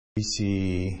We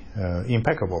see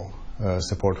impeccable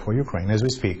support for Ukraine as we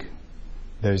speak.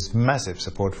 There is massive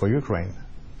support for Ukraine,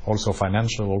 also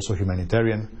financial, also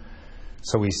humanitarian.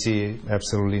 So we see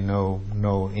absolutely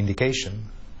no indication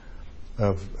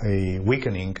of a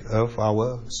weakening of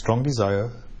our strong desire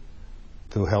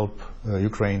to help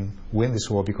Ukraine win this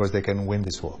war, because they can win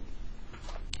this war.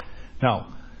 Now,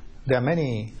 there are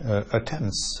many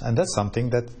attempts, and that's something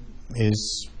that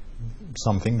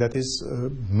is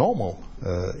normal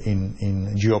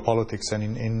in geopolitics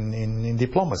and in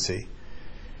diplomacy,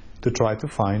 to try to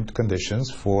find conditions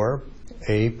for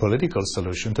a political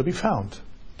solution to be found.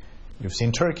 You've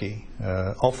seen Turkey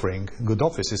offering good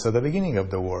offices at the beginning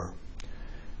of the war.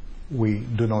 We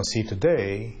do not see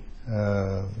today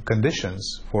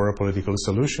conditions for a political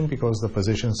solution, because the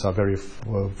positions are very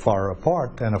far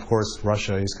apart, and of course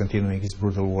Russia is continuing its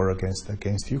brutal war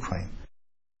against Ukraine.